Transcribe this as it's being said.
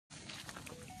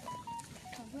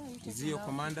Is he your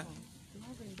commander? You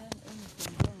haven't done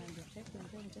anything wrong and you're taking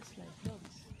them just like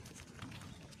dogs.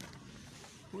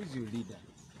 Who is your leader?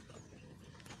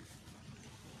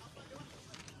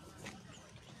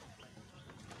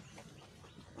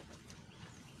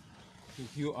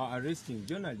 If you are arresting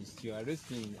journalists, you are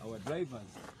arresting our drivers.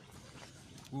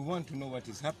 We want to know what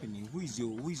is happening. Who is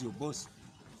your boss?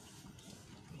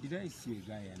 Did I see a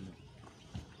guy I know?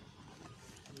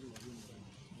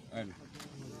 Hello.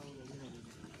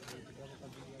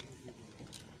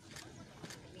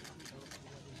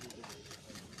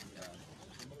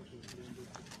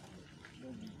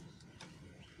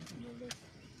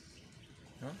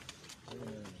 Huh?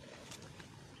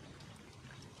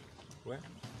 Where?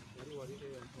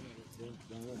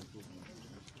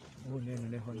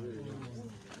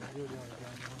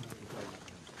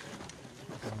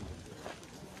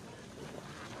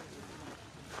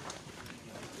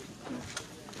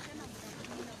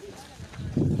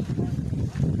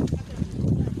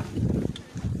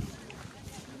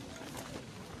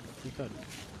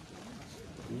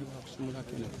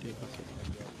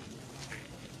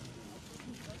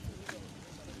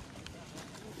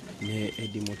 Ne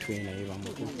Eddie Mutwena eba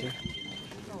mukute.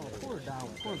 Oh,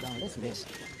 cool down, let's rest.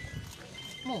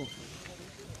 Move.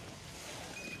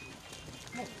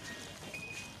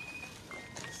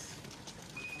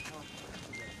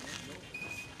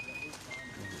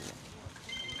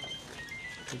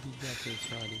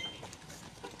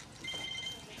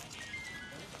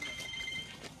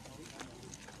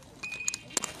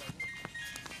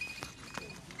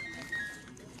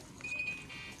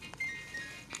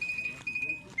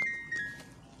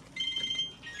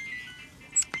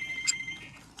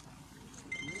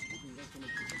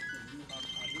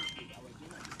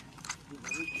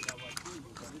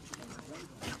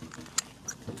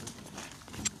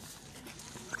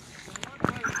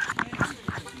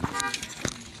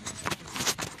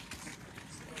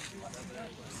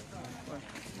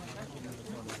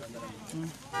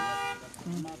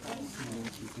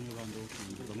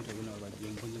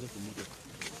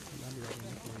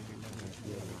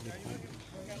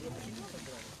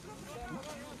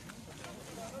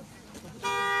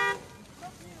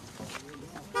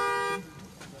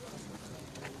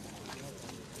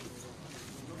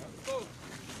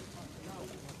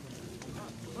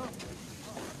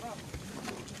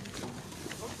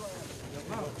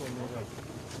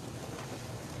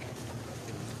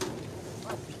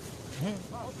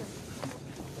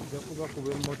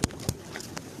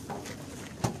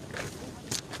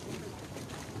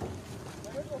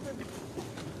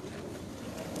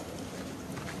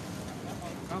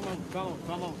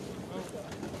 Come on.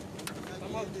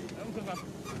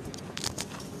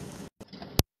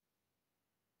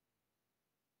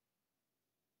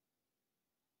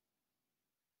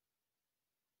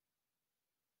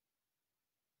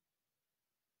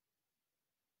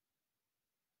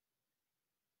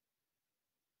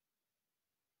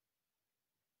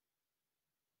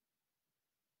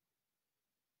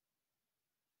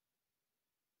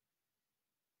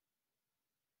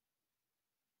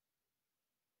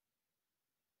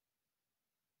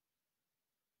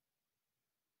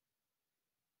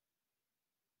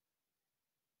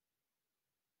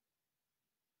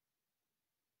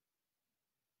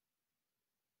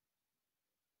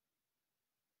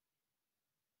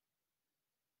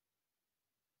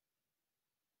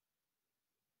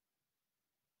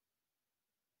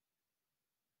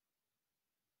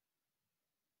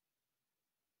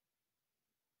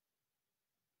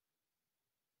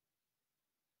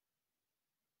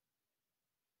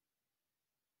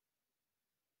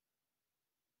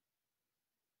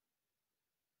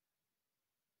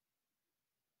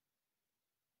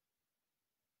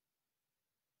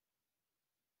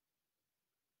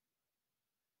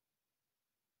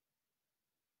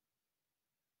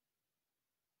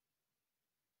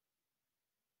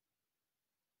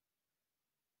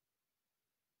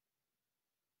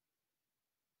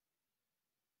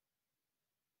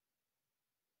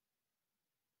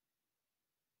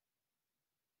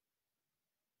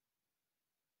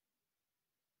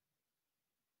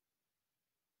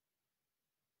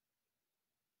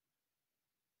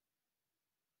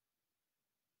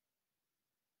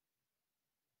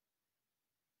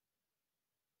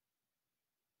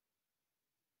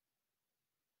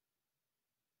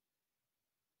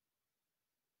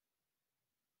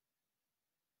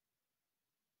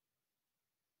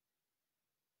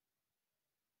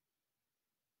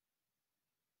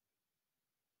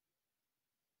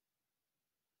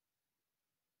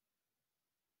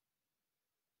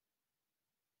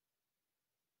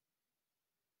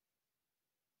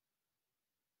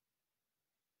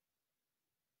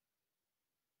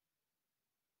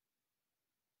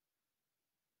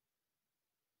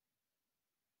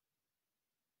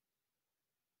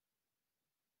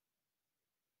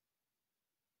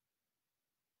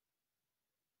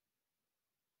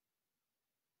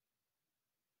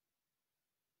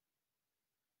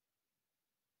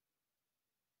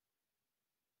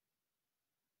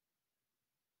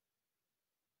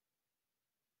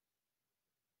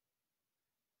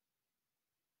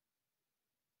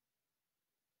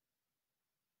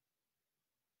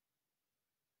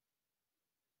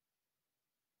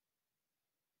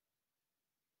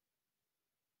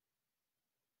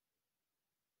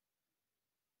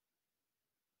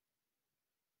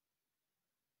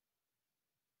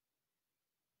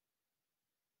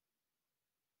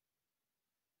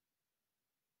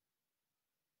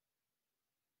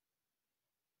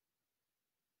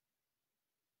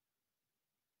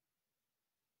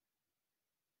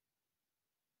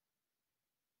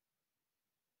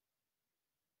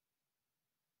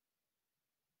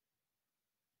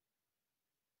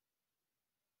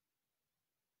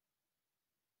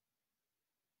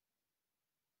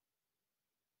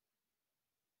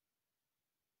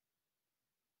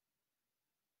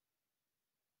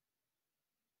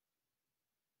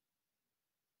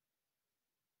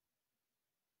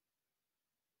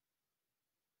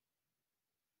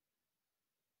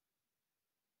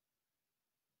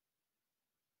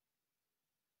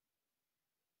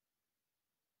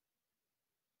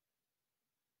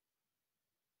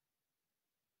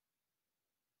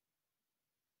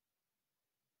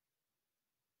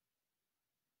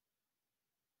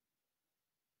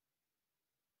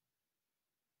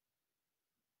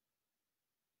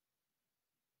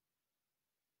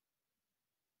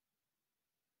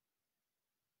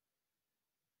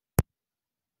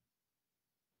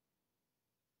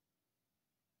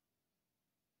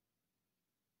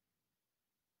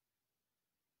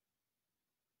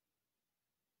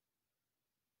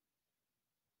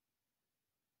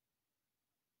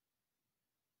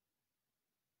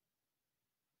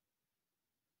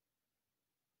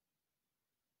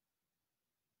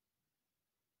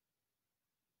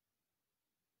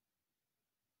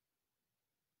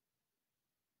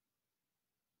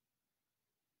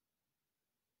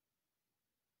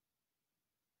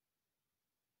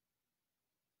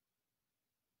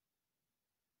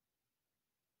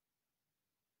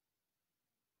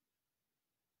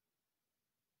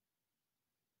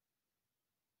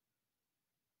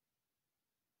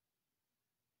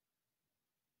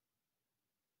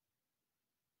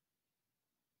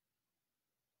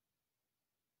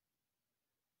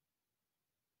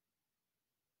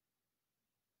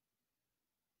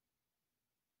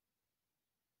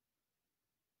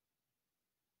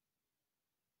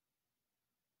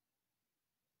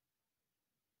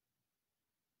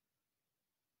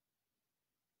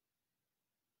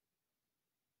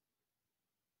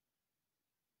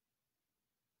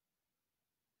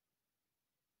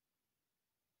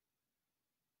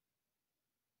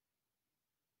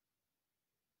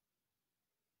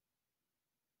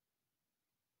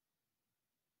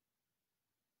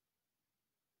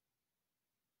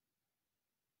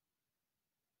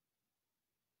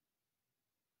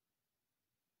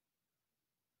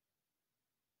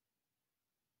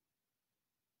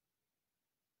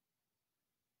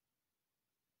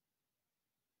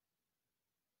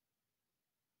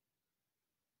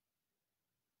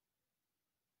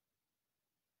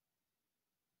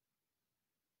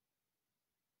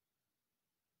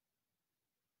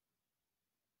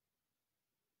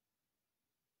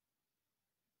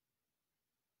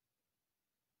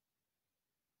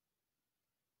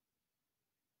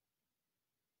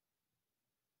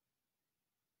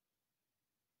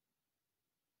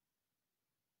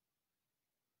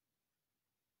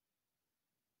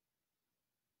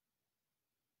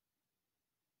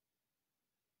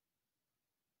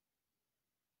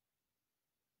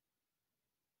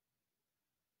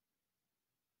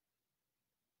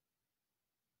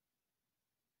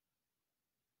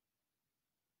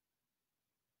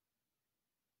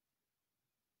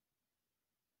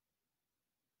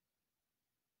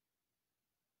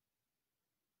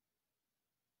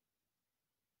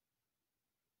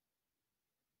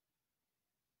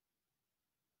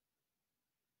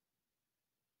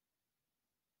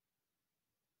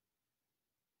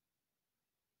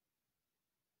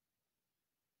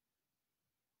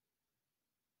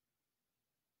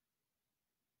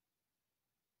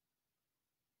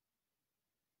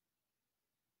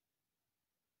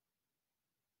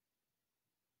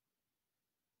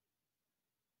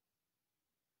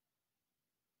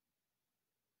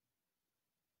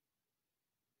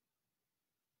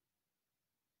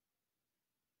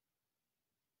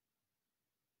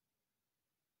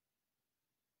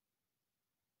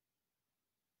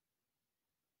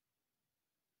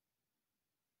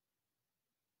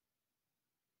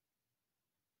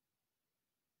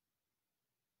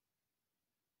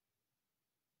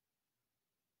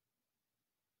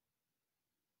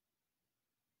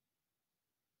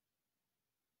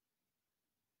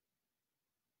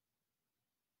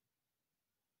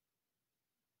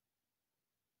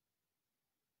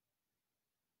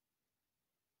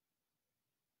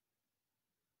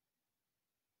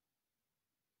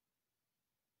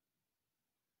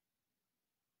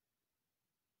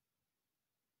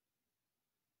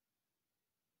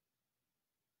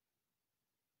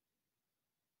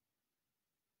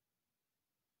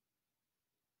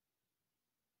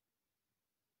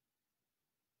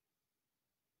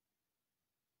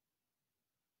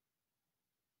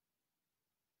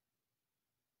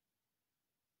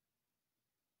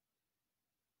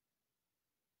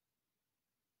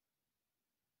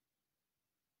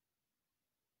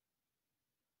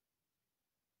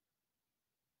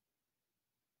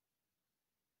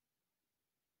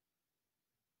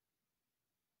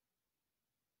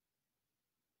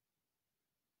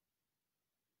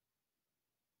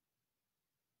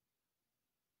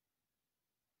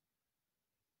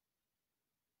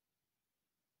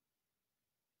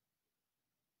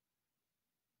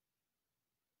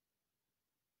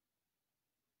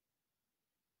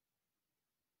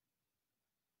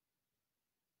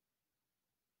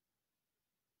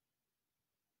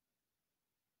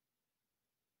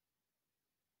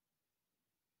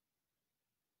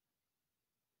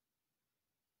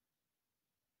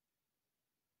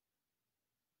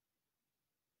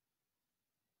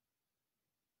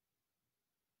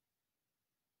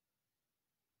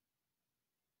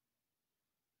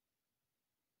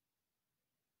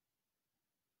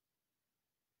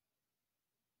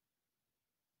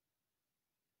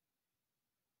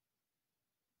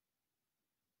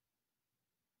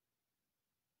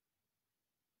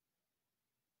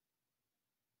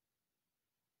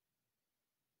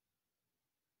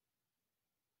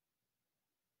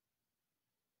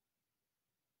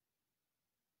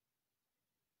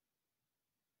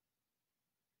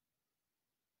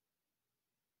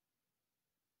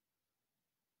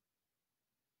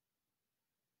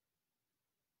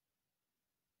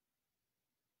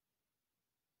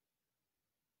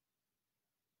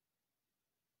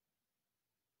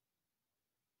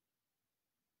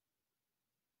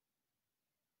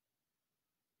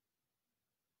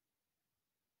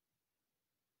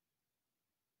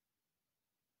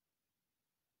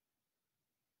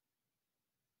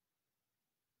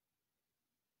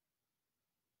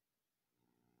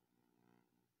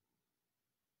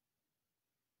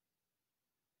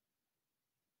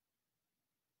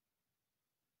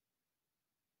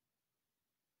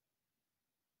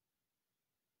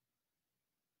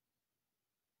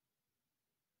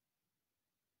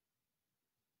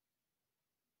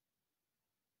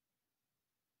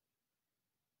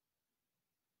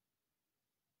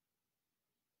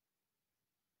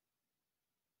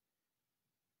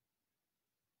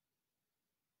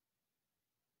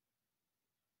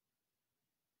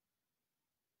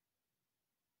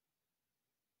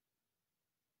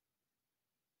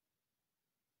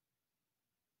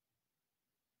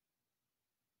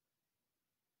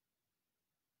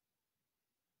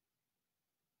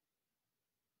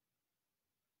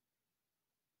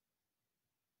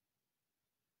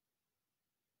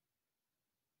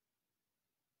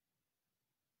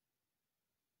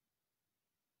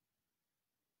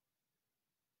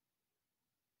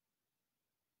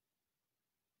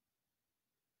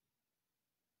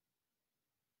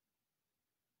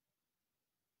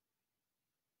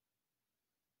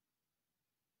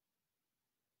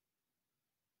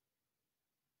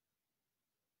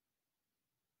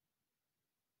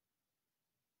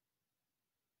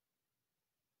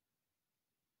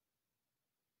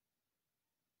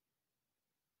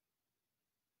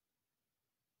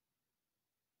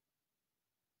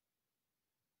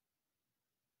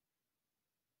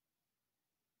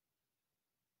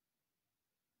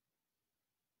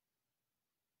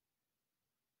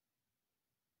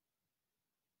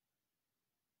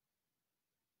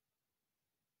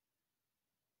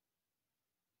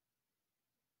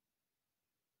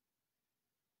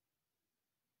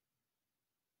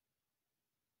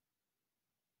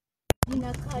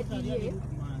 nina kadi ye.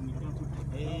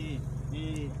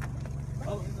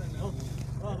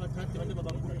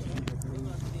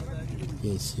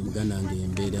 Yes, Muganange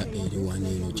Mbeda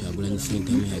Eriwanero Chagulanyi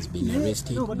Sentamu has been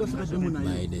arrested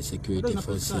by the security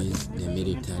forces, the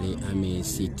military, army,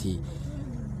 city,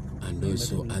 and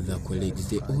also other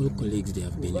colleagues. All colleagues, they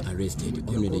have been arrested.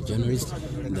 Only the journalists,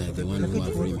 they are the one who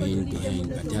have remained behind,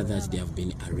 but others, they have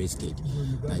been arrested.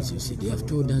 As you see, they have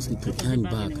told us to turn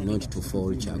back, not to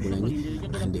follow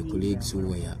Chagulanyi and the colleagues who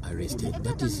were arrested.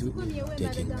 That is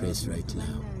taking place right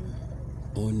now.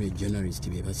 Only journalists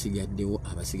be basigaddewo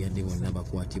abasigadde bonna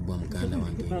bakwatibwa mukanda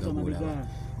wange nga bwolaba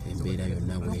embeera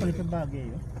yonna bwere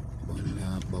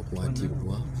bonna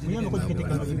bakwatibwa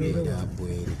embeera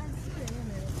bwere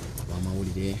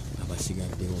wamawulire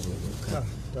abasigaddewo bweboka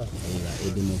naye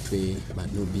edi mutwe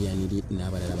banubiyaniri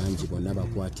n'abalala bangi bonna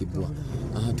bakwatibwa.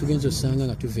 Tugenza osanga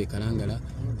nga tuva e Kalangala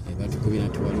batukubira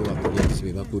nti waliwo apoliisi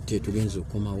be bakutte tugenza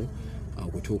okukomawo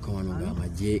okutuuka wano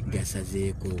ng'amagye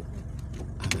gasazeeko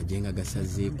amajenga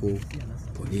gasazeeko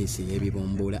poliisi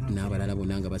y'ebibombola n'abalala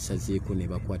bonna nga basazeeko ne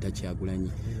bakwata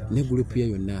Kyagulanyi ne gurupu ye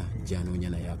yonna gy'anoonya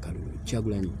naye akalulu.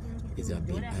 Kyagulanyi has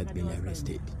been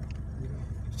arrested.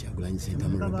 Kyagulanyi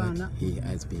Sentamu Robert, he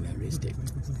has been arrested.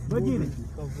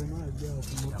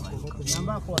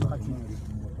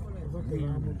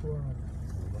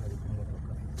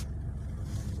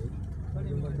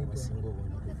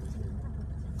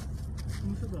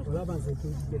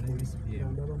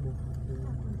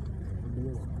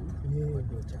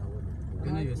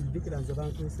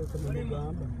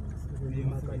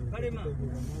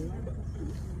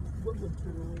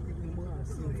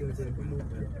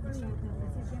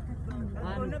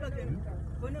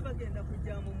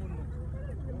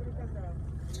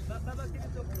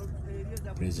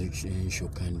 Presidential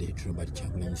candidate Robert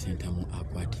Kyagulanyi Sentamu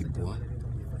akwatibwa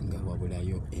nga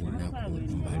wabulayo ennaku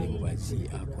mbale bubazi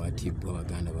akwatibwa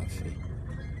baganda baffe.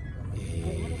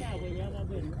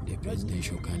 The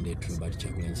presidential candidate Robert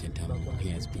Kyagulanyi Sentamu, he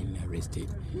has been arrested.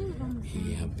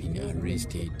 He have been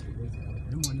arrested.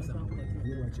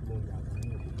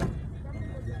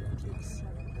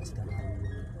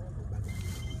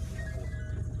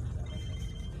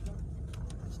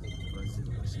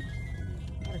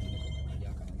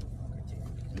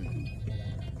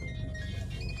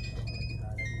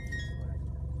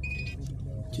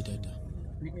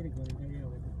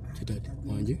 Chitata,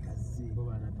 wanje?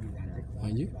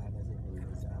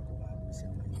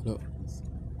 Hello,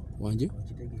 wanje?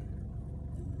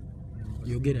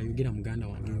 Yogera muganda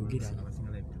wange, yogera.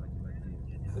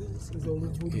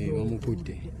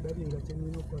 Bamukutte.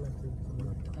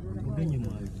 Mugenye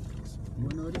mwayo.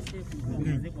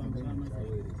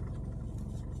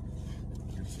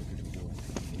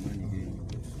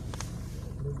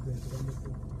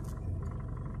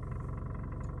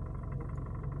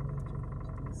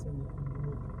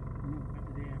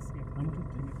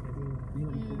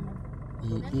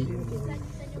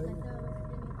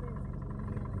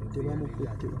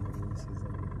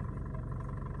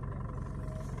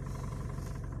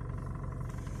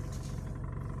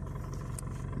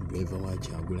 Driver wa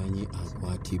Kyagulanyi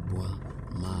akwatibwa,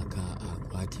 Maaka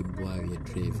akwatibwa ye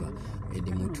driver,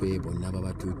 edi mutwe bonna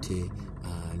babatutte,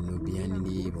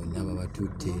 Nubiyaniri bonna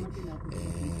babatutte,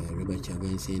 Robert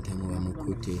Kyagulanyi Sentamu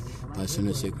bamukutte,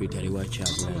 personal secretary wa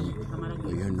Kyagulanyi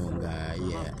oyo nno nga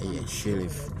ye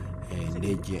sheriff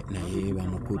Ndeje naye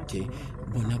bamukutte,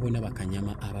 bonna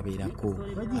bakanyama ababeerako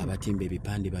abatimba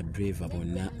ebipande ba driver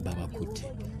bonna babakutte.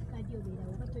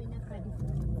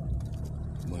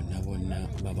 Bonna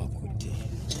babakutte.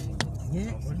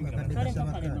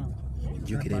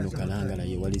 Jjukira eno Kalangala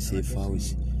ye wali safe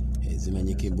house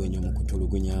ezimanyikibwa ennyo mu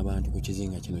kutulugunya abantu ku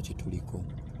kizinga kino kye tuliko.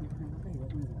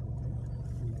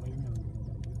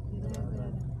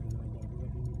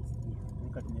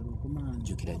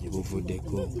 Jjukira gye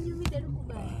buvuddeko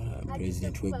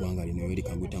pulezidenti w'eggwanga lino Yoweri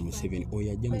Kaguta Museveni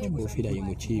oyo ajja mu kikoofiira ye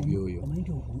mukiibi oyo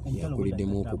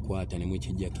yakuliddemu okukwata ne mu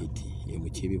kijaketi ye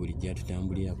mukiibi bulijjo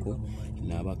atutambulirako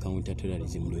n'aba counter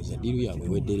terrorism mulowooza ddiru yaabwe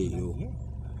ewedde leero.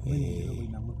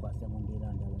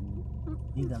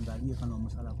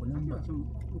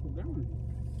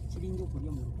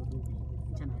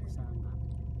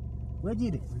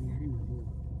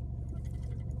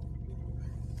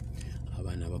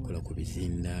 Abaana bakola ku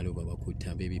bizindaalo babakutte,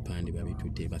 ab'ebipande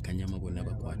babitutte, bakanyama bonna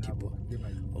bakwatibwa.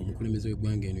 Omukulembeze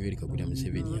w'eggwanga eno Yoweri Kaguta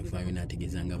Museveni yafaayo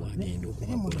n'ategeeza nga bw'agenda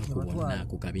okubakolako bonna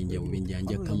ku kabinja bubinja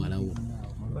anja kamalawo.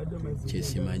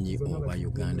 Kyesimanyi oba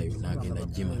Uganda yonna agenda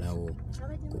gimalawo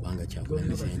kubanga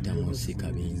Kyagulanyi Sentamu si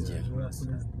kabinja.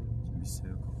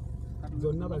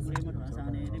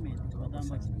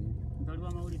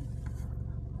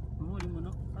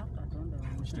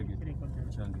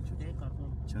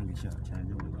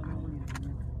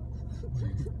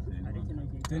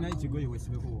 Tena ikigoye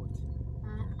wesibeko wote.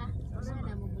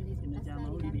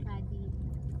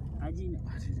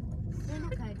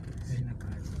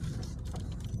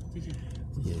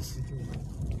 Yes.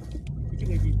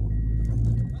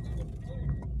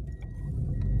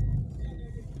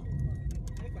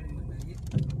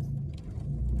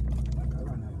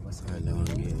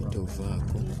 Kalangala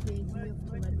tofaako.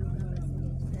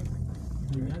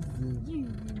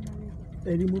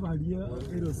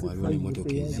 Waliwo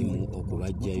n'emmotoka ezimu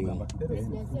okubajjayo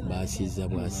baasizza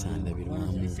bwasanda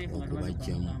birwamu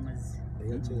okubajjamu.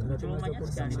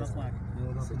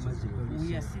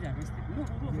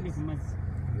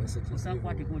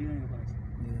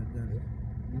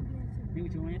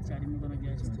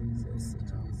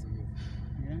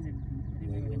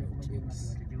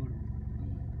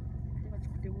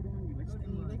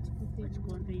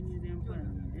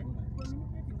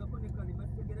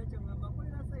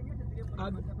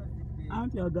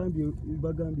 Anti agambye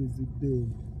bagambye zidde.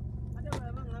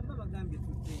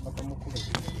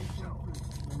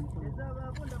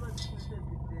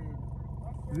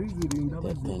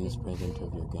 The then is President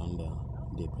of Uganda,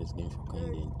 the presidential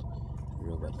candidate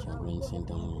Robert Kyagulanyi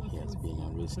Ssentamu, he has been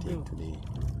arrested today.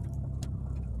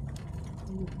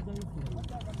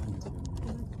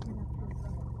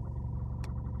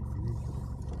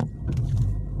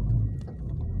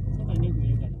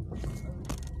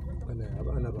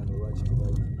 Abana bano lwaki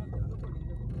tubayo?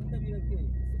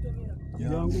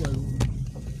 Yangu wali.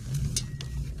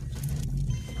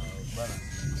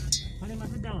 Pale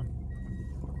matudawa.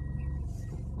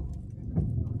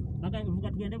 Maka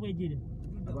vuga tugende bwejire.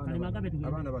 Pale makabe tugende.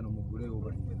 Abana bano mugulewo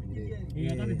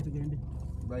bayingire. Akabe tugende.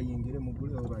 Bayingire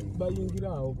mugulewo bayingire. Bayingira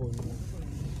awo bonna.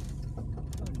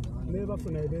 Ne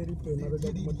bafuna eberi pe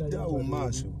mabega kumutayo. Dawo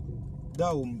maaso.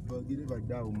 Dawo bagire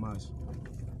badawo maaso.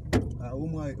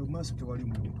 Maaso tewali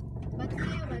muntu.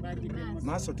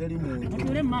 Maaso teri muntu.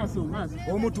 Batule maaso.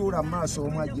 Omutuula maaso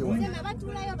omwajje wa.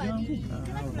 Batulayo babiri.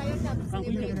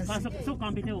 So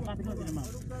kampiteo zile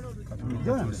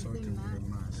maaso.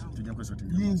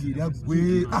 Yingira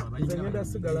gwe. Ngenda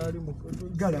sigala ali mu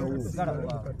Galawo.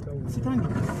 Sitangi.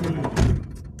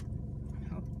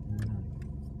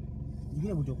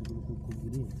 Ngiye buto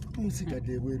kugire.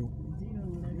 Musigadde bweru.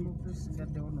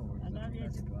 Sigadde ono.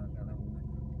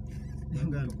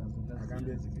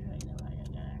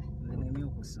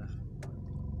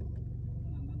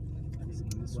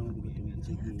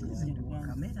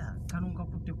 Kamera kanunga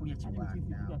kutte kulya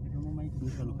kibanda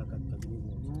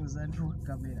uza ndio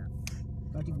kamera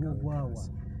kati gwagwawa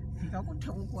ikakutte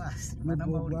ukwasi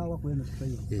gwagwawa kwenu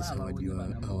tufayo. Yes,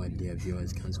 our dear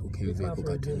viewers, kansko kenveeko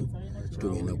katono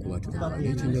tugenda kuba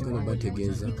tunaekindagano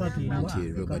bategeeza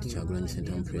nti Robert Kyagulanyi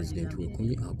Ssentamu president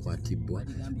w'ekumi akwatibwa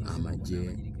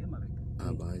amagye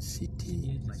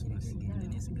abasiti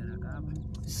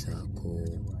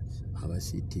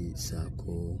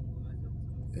saako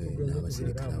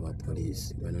n'abaserikale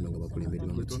abapoliisi bano nga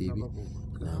bakulembeddwa mu kiibi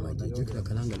n'amagye. Jjukira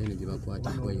Kalangala eno gye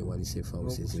bakwatibwa yewali safe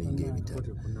house eziringa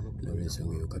ebitalo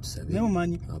n'olw'ensonga eyo katusabe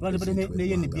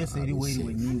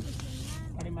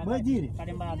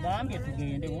kale mbagambye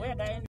tugende